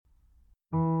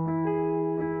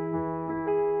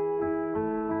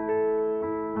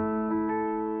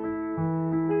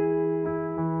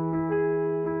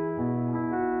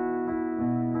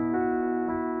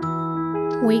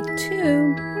Week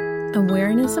 2,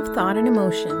 Awareness of Thought and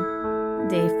Emotion.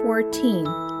 Day 14,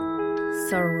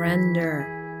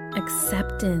 Surrender,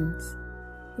 Acceptance,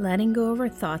 letting go of our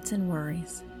thoughts and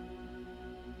worries.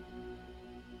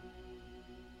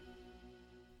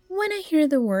 When I hear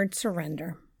the word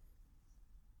surrender,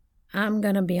 I'm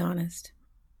going to be honest.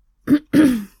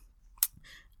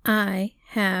 I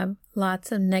have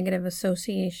lots of negative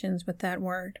associations with that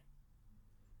word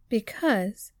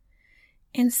because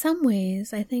in some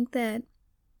ways I think that,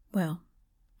 well,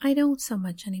 I don't so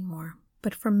much anymore,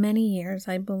 but for many years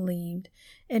I believed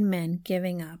it meant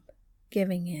giving up,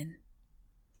 giving in,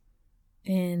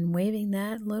 and waving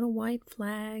that little white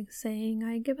flag saying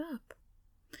I give up.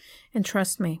 And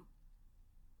trust me,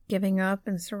 giving up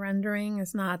and surrendering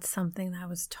is not something that I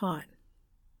was taught.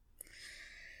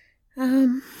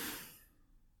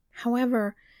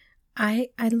 However, I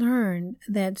learned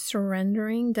that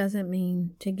surrendering doesn't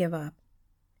mean to give up.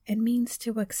 It means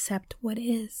to accept what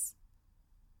is.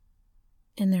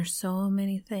 And there's so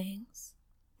many things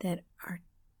that are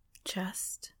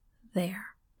just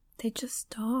there. They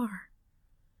just are.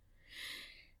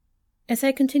 As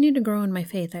I continue to grow in my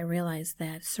faith, I realized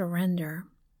that surrender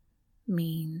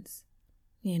means,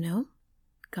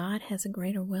 God has a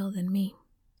greater will than me.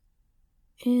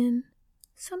 And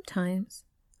sometimes,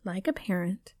 like a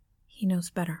parent, he knows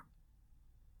better.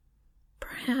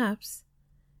 Perhaps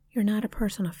you're not a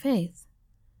person of faith,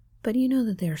 but you know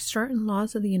that there are certain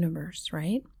laws of the universe,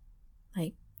 right?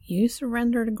 Like you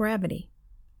surrender to gravity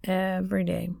every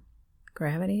day.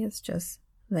 Gravity is just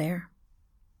there.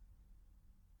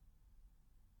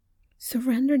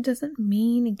 Surrender doesn't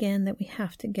mean, again, that we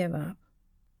have to give up.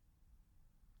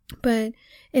 But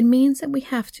it means that we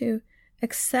have to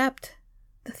accept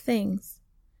the things.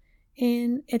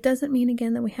 And it doesn't mean,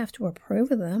 again, that we have to approve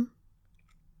of them.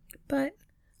 But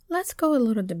let's go a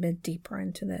little bit deeper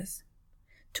into this.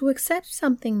 To accept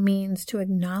something means to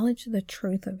acknowledge the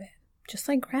truth of it, just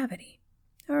like gravity.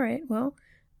 All right, well,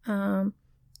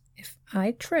 if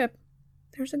I trip,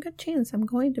 there's a good chance I'm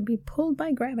going to be pulled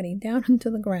by gravity down into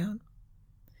the ground.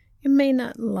 You may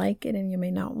not like it and you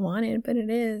may not want it, but it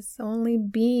is. Only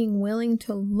being willing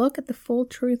to look at the full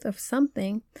truth of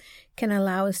something can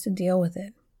allow us to deal with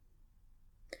it.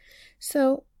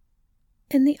 So,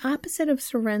 and the opposite of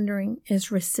surrendering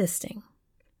is resisting.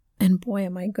 And boy,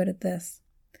 am I good at this.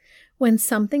 When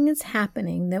something is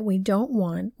happening that we don't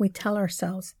want, we tell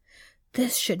ourselves,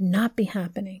 this should not be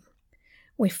happening.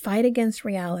 We fight against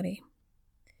reality.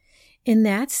 In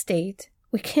that state,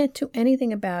 we can't do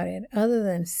anything about it other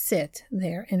than sit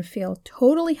there and feel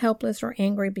totally helpless or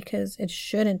angry because it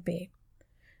shouldn't be.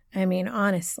 I mean,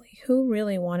 honestly, who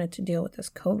really wanted to deal with this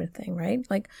COVID thing, right?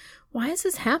 Like, why is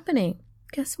this happening?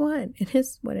 Guess what? It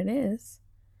is what it is.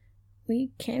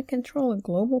 We can't control a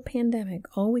global pandemic.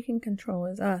 All we can control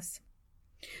is us.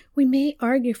 We may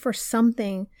argue for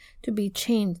something to be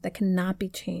changed that cannot be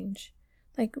changed.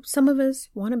 Like some of us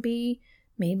want to be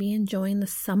maybe enjoying the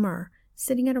summer,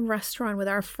 sitting at a restaurant with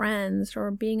our friends,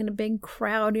 or being in a big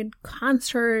crowded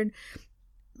concert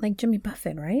like Jimmy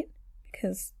Buffett, right?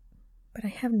 But I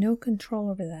have no control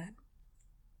over that.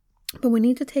 But we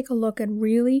need to take a look at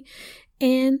really,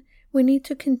 and we need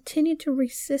to continue to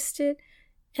resist it,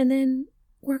 and then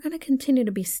we're going to continue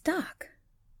to be stuck.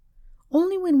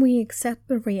 Only when we accept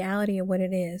the reality of what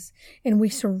it is and we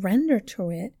surrender to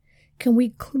it can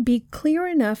we be clear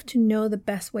enough to know the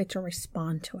best way to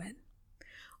respond to it.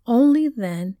 Only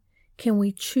then can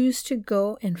we choose to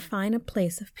go and find a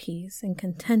place of peace and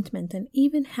contentment and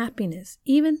even happiness,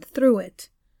 even through it.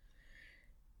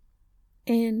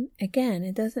 And again,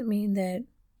 it doesn't mean that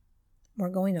we're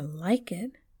going to like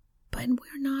it, but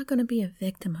we're not going to be a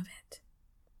victim of it.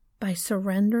 By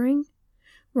surrendering,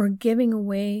 we aren't giving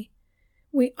away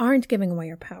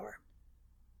our power.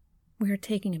 We are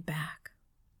taking it back.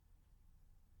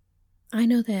 I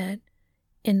know that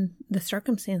in the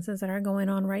circumstances that are going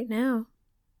on right now,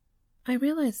 I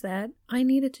realized that I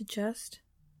needed to just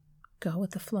go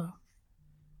with the flow.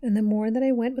 And the more that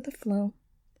I went with the flow,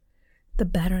 the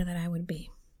better that I would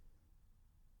be.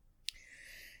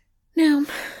 Now,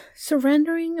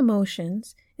 surrendering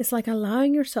emotions is like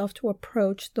allowing yourself to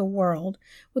approach the world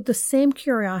with the same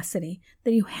curiosity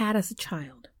that you had as a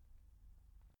child.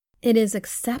 It is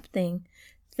accepting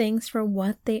things for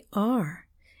what they are,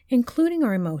 including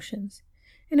our emotions.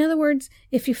 In other words,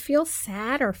 if you feel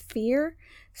sad or fear,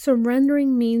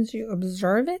 surrendering means you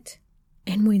observe it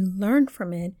and we learn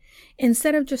from it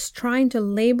instead of just trying to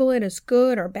label it as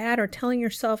good or bad or telling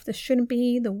yourself this shouldn't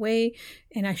be the way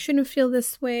and I shouldn't feel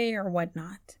this way or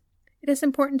whatnot. It is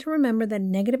important to remember that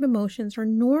negative emotions are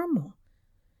normal.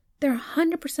 They're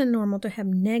 100% normal to have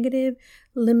negative,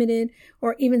 limited,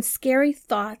 or even scary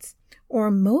thoughts or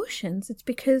emotions. It's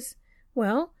because,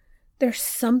 well, there's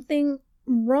something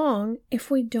wrong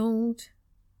if we don't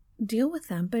deal with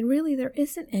them. But really, there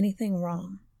isn't anything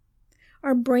wrong.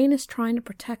 Our brain is trying to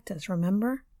protect us,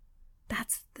 remember?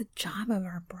 That's the job of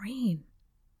our brain.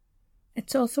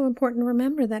 It's also important to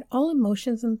remember that all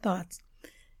emotions and thoughts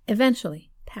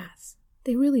eventually pass.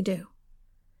 They really do.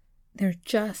 They're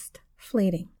just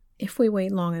fleeting if we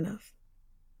wait long enough.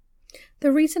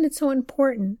 The reason it's so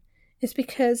important is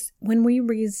because when we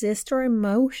resist our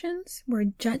emotions,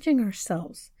 we're judging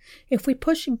ourselves. If we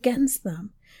push against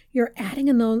them, you're adding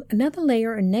another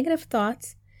layer of negative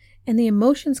thoughts, and the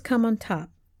emotions come on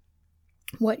top.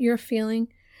 What you're feeling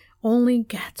only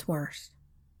gets worse.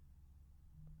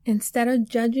 Instead of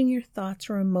judging your thoughts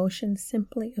or emotions,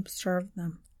 simply observe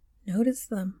them. Notice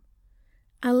them.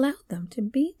 Allow them to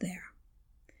be there.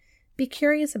 Be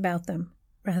curious about them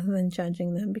rather than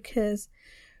judging them, because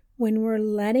when we're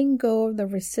letting go of the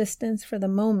resistance for the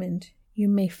moment, you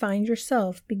may find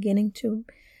yourself beginning to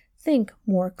think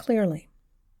more clearly.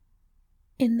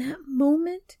 In that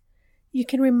moment, you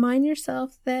can remind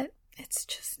yourself that it's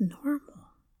just normal.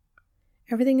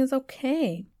 Everything is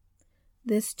okay.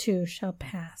 This too shall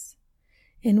pass.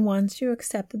 And once you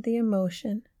accepted the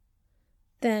emotion,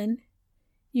 then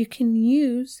you can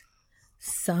use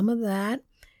some of that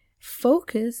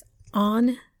focus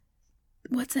on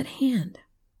what's at hand.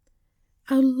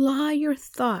 Allow your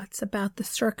thoughts about the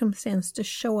circumstance to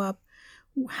show up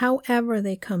however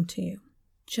they come to you.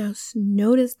 Just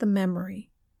notice the memory.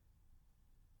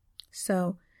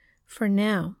 So, for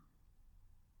now,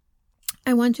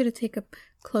 I want you to take a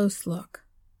close look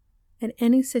at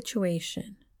any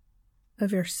situation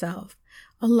of yourself.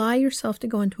 Allow yourself to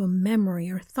go into a memory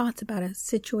or thoughts about a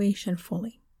situation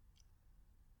fully.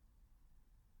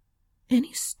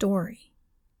 Any story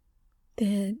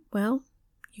that, well,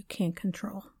 you can't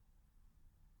control.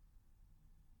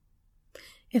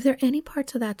 If there are any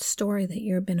parts of that story that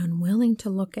you've been unwilling to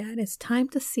look at, it's time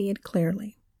to see it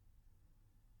clearly.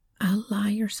 Allow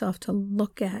yourself to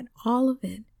look at all of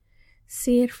it.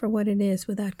 See it for what it is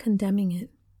without condemning it.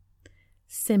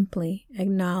 Simply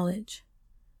acknowledge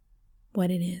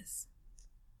what it is.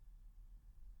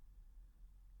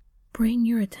 Bring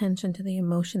your attention to the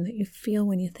emotion that you feel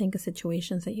when you think of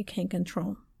situations that you can't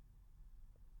control.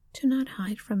 Do not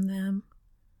hide from them.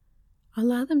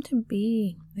 Allow them to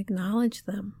be. Acknowledge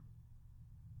them.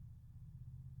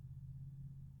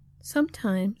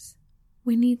 Sometimes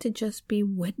we need to just be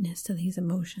witness to these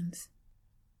emotions.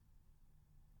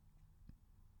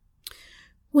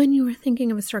 When you are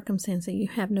thinking of a circumstance that you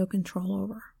have no control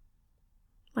over,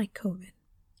 like COVID,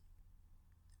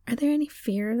 are there any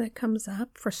fear that comes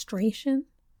up? Frustration?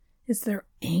 Is there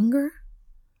anger?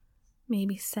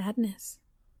 Maybe sadness?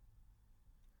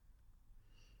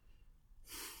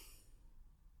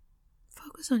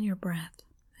 Focus on your breath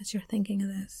as you're thinking of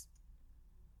this.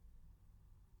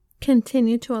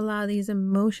 Continue to allow these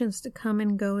emotions to come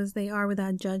and go as they are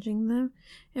without judging them,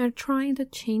 and trying to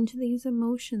change these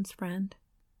emotions, friend.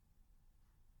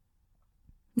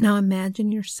 Now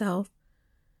imagine yourself,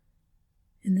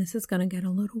 and this is going to get a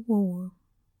little woo-woo,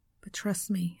 but trust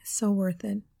me, it's so worth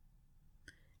it.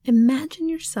 Imagine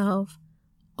yourself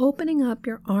opening up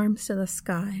your arms to the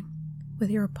sky with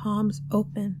your palms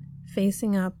open,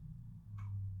 facing up.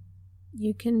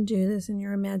 You can do this in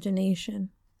your imagination,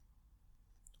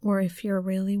 or if you're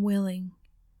really willing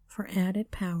for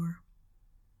added power,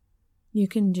 you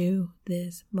can do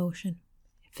this motion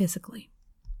physically.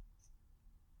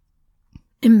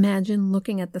 Imagine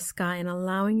looking at the sky and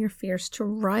allowing your fears to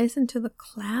rise into the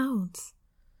clouds.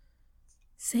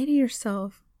 Say to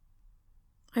yourself,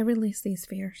 I release these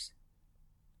fears,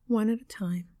 one at a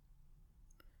time.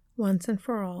 Once and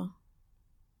for all,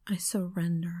 I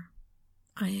surrender.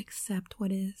 I accept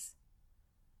what is.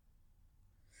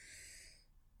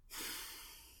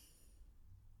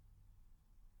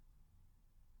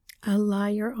 Allow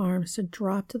your arms to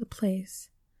drop to the place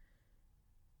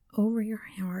over your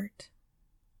heart.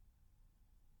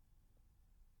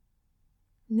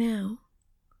 Now,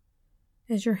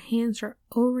 as your hands are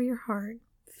over your heart,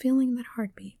 feeling that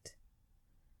heartbeat,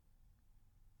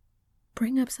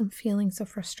 bring up some feelings of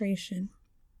frustration.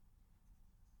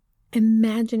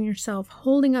 Imagine yourself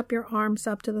holding up your arms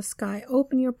up to the sky.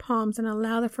 Open your palms and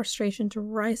allow the frustration to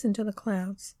rise into the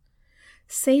clouds.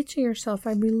 Say to yourself,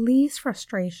 I release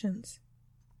frustrations.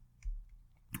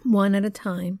 One at a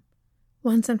time,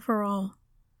 once and for all.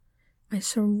 I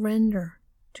surrender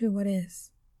to what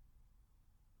is.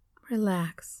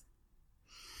 Relax.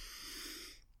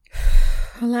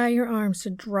 Allow your arms to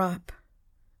drop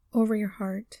over your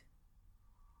heart.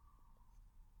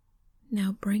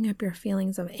 Now bring up your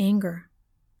feelings of anger.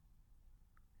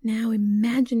 Now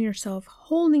imagine yourself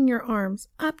holding your arms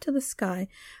up to the sky,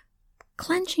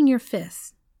 clenching your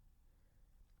fists.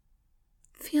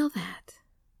 Feel that.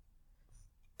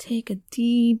 Take a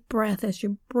deep breath as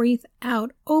you breathe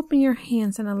out. Open your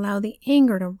hands and allow the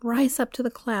anger to rise up to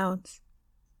the clouds.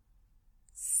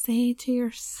 Say to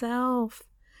yourself,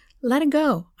 let it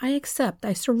go. I accept.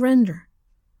 I surrender.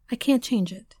 I can't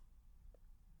change it.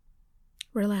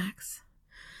 Relax.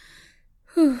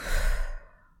 Whew.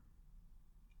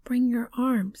 Bring your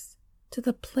arms to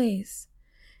the place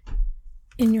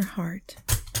in your heart.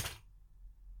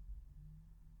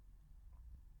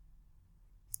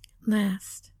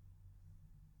 Last,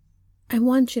 I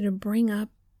want you to bring up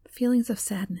feelings of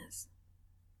sadness.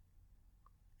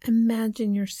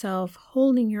 Imagine yourself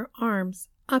holding your arms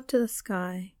up to the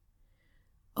sky.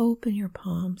 Open your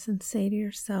palms and say to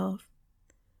yourself,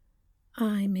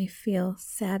 I may feel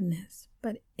sadness,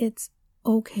 but it's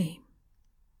okay.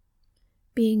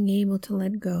 Being able to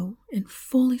let go and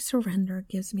fully surrender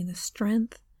gives me the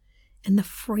strength and the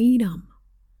freedom.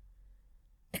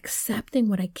 Accepting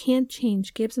what I can't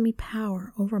change gives me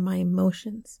power over my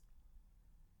emotions.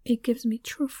 It gives me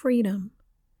true freedom.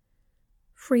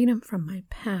 Freedom from my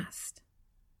past.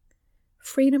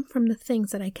 Freedom from the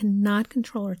things that I cannot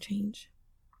control or change.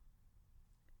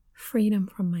 Freedom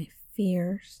from my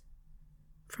fears,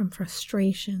 from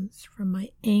frustrations, from my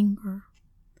anger,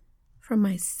 from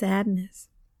my sadness.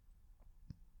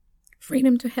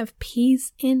 Freedom to have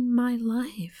peace in my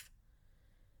life.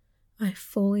 I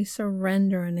fully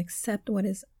surrender and accept what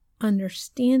is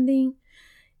understanding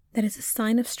that is a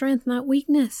sign of strength, not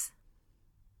weakness.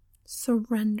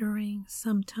 Surrendering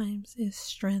sometimes is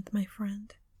strength, my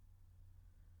friend.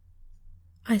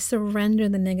 I surrender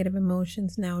the negative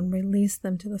emotions now and release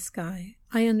them to the sky.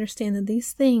 I understand that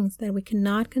these things that we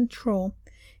cannot control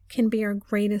can be our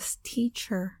greatest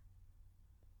teacher.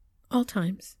 All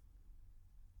times.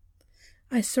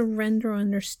 I surrender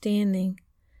understanding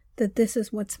that this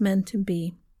is what's meant to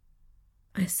be.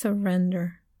 I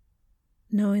surrender,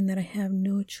 knowing that I have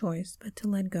no choice but to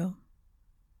let go.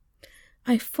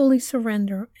 I fully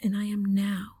surrender, and I am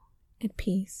now at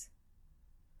peace.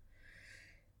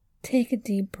 Take a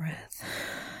deep breath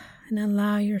and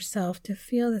allow yourself to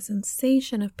feel the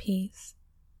sensation of peace.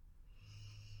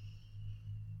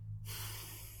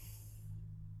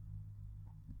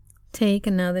 Take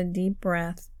another deep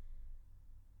breath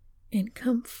and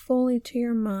come fully to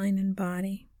your mind and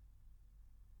body.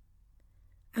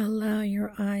 Allow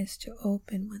your eyes to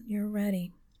open when you're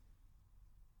ready.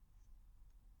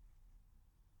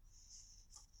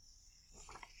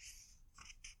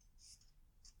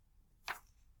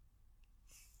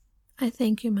 I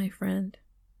thank you, my friend.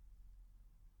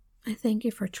 I thank you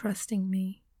for trusting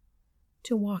me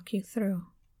to walk you through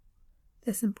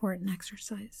this important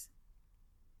exercise.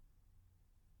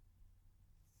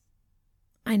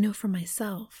 I know for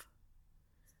myself,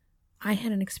 I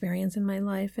had an experience in my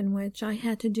life in which I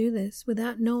had to do this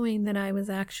without knowing that I was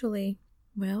actually,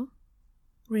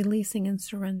 releasing and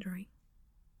surrendering.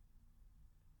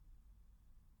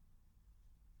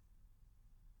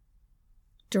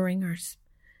 During our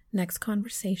next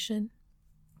conversation,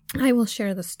 I will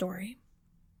share the story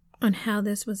on how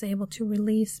this was able to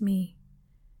release me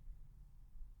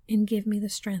and give me the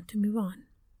strength to move on.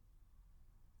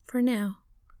 For now,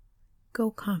 go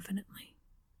confidently.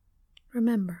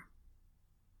 Remember,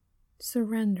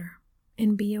 surrender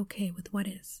and be okay with what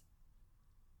is.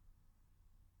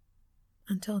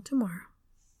 Until tomorrow.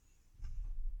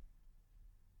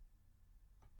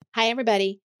 Hi,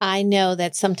 everybody. I know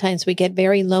that sometimes we get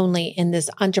very lonely in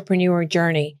this entrepreneur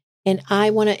journey, and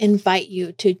I want to invite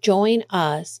you to join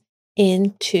us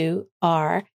into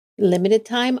our limited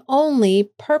time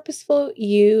only Purposeful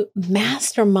You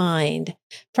Mastermind.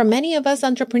 For many of us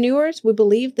entrepreneurs, we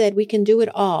believe that we can do it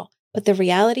all, but the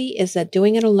reality is that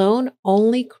doing it alone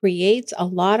only creates a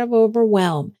lot of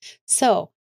overwhelm.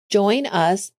 So join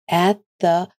us at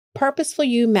the Purposeful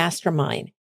You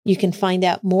Mastermind. You can find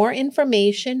out more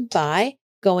information by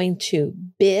going to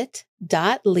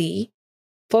bit.ly/Julie's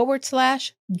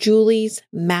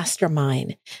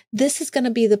Mastermind. This is going to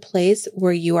be the place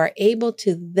where you are able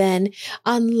to then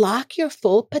unlock your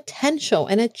full potential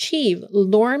and achieve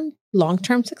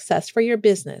long-term success for your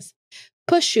business.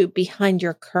 Push you behind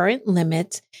your current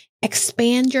limits,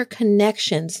 expand your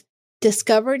connections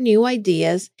discover new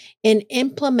ideas, and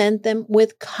implement them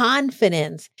with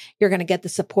confidence. You're going to get the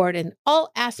support in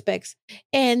all aspects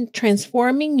and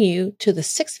transforming you to the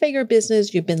six-figure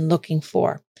business you've been looking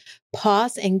for.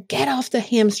 Pause and get off the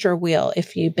hamster wheel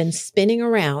if you've been spinning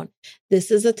around.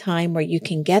 This is a time where you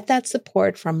can get that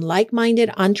support from like-minded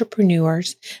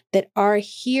entrepreneurs that are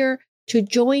here to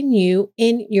join you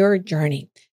in your journey.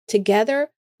 Together,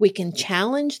 we can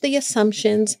challenge the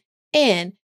assumptions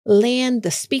and land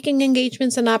the speaking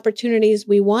engagements and opportunities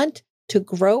we want to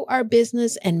grow our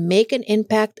business and make an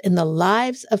impact in the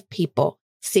lives of people.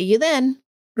 See you then.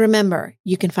 Remember,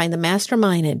 you can find the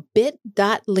mastermind at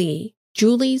bit.ly,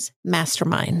 Julie's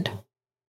Mastermind.